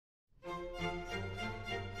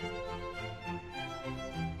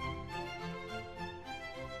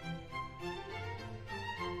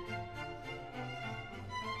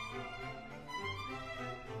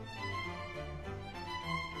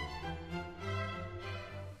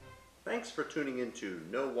Thanks for tuning into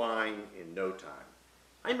No Wine in No Time.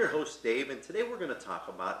 I'm your host Dave, and today we're going to talk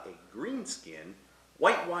about a green skin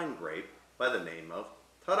white wine grape by the name of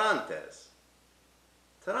Torrontes.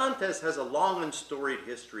 Torrontes has a long and storied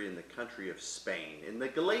history in the country of Spain, in the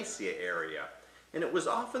Galicia area, and it was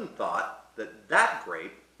often thought that that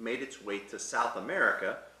grape made its way to South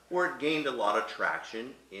America, where it gained a lot of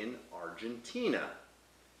traction in Argentina.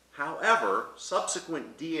 However,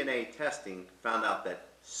 subsequent DNA testing found out that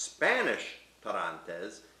Spanish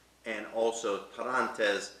Torrontes and also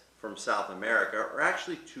Torrontes from South America are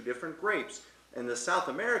actually two different grapes, and the South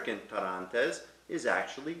American Torrontes is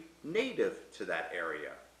actually native to that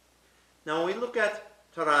area. Now, when we look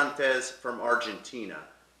at Torrontes from Argentina,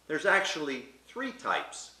 there's actually three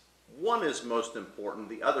types. One is most important,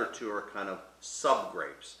 the other two are kind of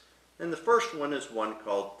sub-grapes. And the first one is one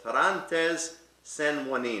called Torrontes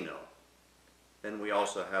Sanjuanino. Then we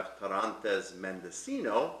also have Torrontes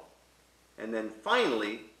Mendocino, and then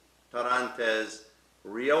finally Torrontes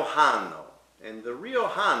Riojano. And the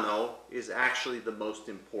Riojano is actually the most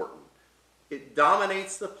important. It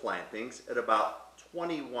dominates the plantings at about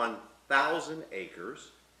 21,000 acres,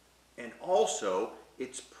 and also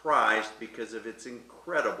it's prized because of its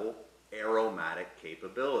incredible aromatic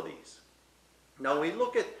capabilities. Now we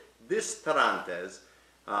look at this Torrontes.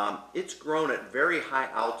 It's grown at very high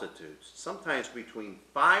altitudes, sometimes between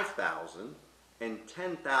 5,000 and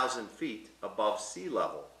 10,000 feet above sea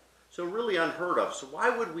level. So really unheard of. So why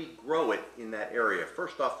would we grow it in that area?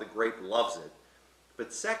 First off, the grape loves it.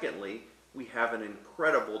 But secondly, we have an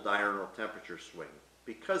incredible diurnal temperature swing.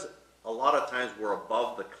 Because a lot of times we're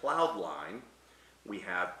above the cloud line, we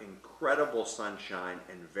have incredible sunshine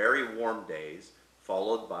and very warm days,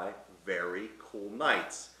 followed by very cool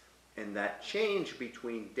nights. And that change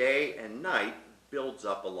between day and night builds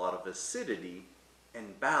up a lot of acidity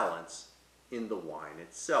and balance in the wine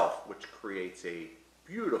itself, which creates a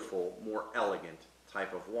beautiful, more elegant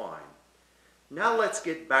type of wine. Now let's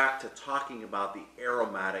get back to talking about the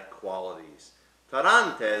aromatic qualities.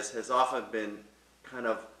 Torrontes has often been kind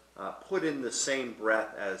of put in the same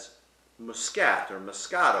breath as Muscat or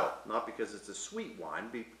Moscato, not because it's a sweet wine,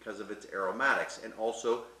 but because of its aromatics, and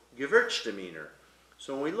also Gewürztraminer.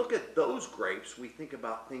 So when we look at those grapes, we think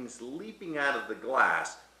about things leaping out of the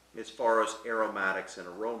glass as far as aromatics and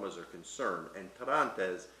aromas are concerned, and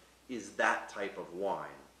Torrontes is that type of wine.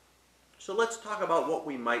 So let's talk about what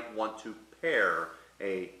we might want to pair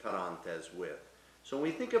a Torrontes with. So when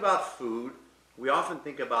we think about food, we often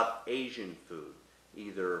think about Asian food,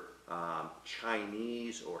 either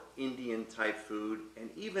Chinese or Indian type food, and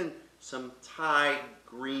even some Thai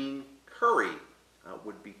green curry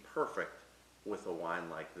would be perfect with a wine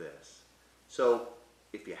like this. So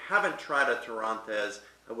if you haven't tried a Torrontes,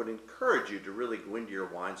 I would encourage you to really go into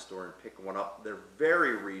your wine store and pick one up. They're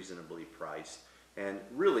very reasonably priced and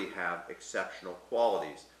really have exceptional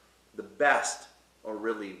qualities. The best are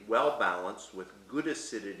really well balanced with good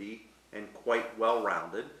acidity and quite well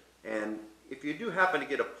rounded. And if you do happen to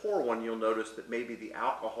get a poor one, you'll notice that maybe the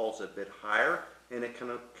alcohol's a bit higher and it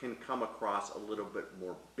can come across a little bit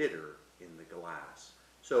more bitter in the glass.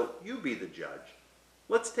 So you be the judge.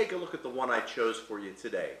 Let's take a look at the one I chose for you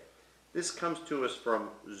today. This comes to us from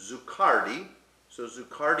Zucardi. So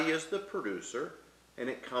Zucardi is the producer, and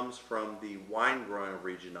it comes from the wine growing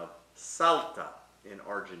region of Salta in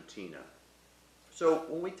Argentina. So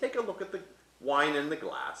when we take a look at the wine in the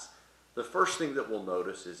glass, the first thing that we'll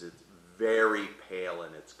notice is it's very pale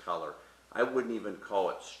in its color. I wouldn't even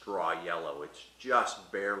call it straw yellow. It's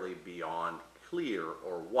just barely beyond clear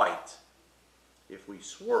or white. If we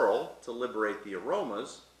swirl to liberate the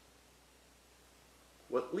aromas,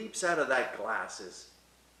 what leaps out of that glass is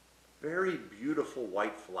very beautiful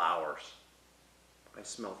white flowers. I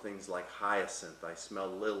smell things like hyacinth, I smell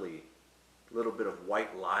lily, a little bit of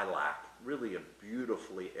white lilac, really a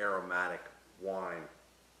beautifully aromatic wine.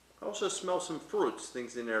 I also smell some fruits,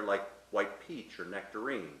 things in there like white peach or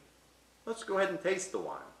nectarine. Let's go ahead and taste the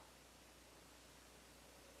wine.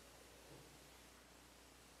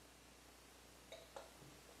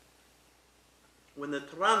 When the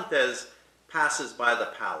Torrontes passes by the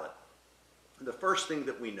palate, the first thing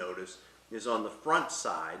that we notice is on the front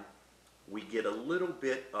side, we get a little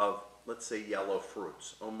bit of, let's say, yellow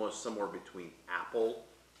fruits, almost somewhere between apple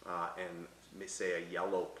and, say, a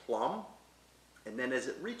yellow plum. And then as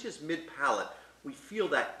it reaches mid-palate, we feel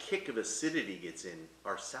that kick of acidity gets in.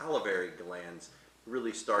 Our salivary glands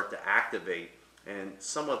really start to activate, and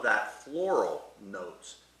some of that floral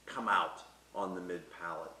notes come out on the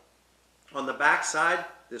mid-palate. On the back side,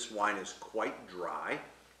 this wine is quite dry.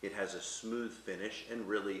 It has a smooth finish and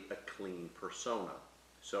really a clean persona.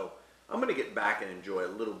 So I'm going to get back and enjoy a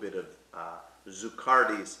little bit of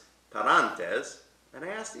Zuccardi's Torrontes, and I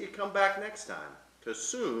ask that you come back next time, because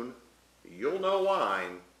soon you'll know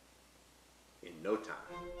wine in no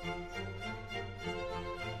time.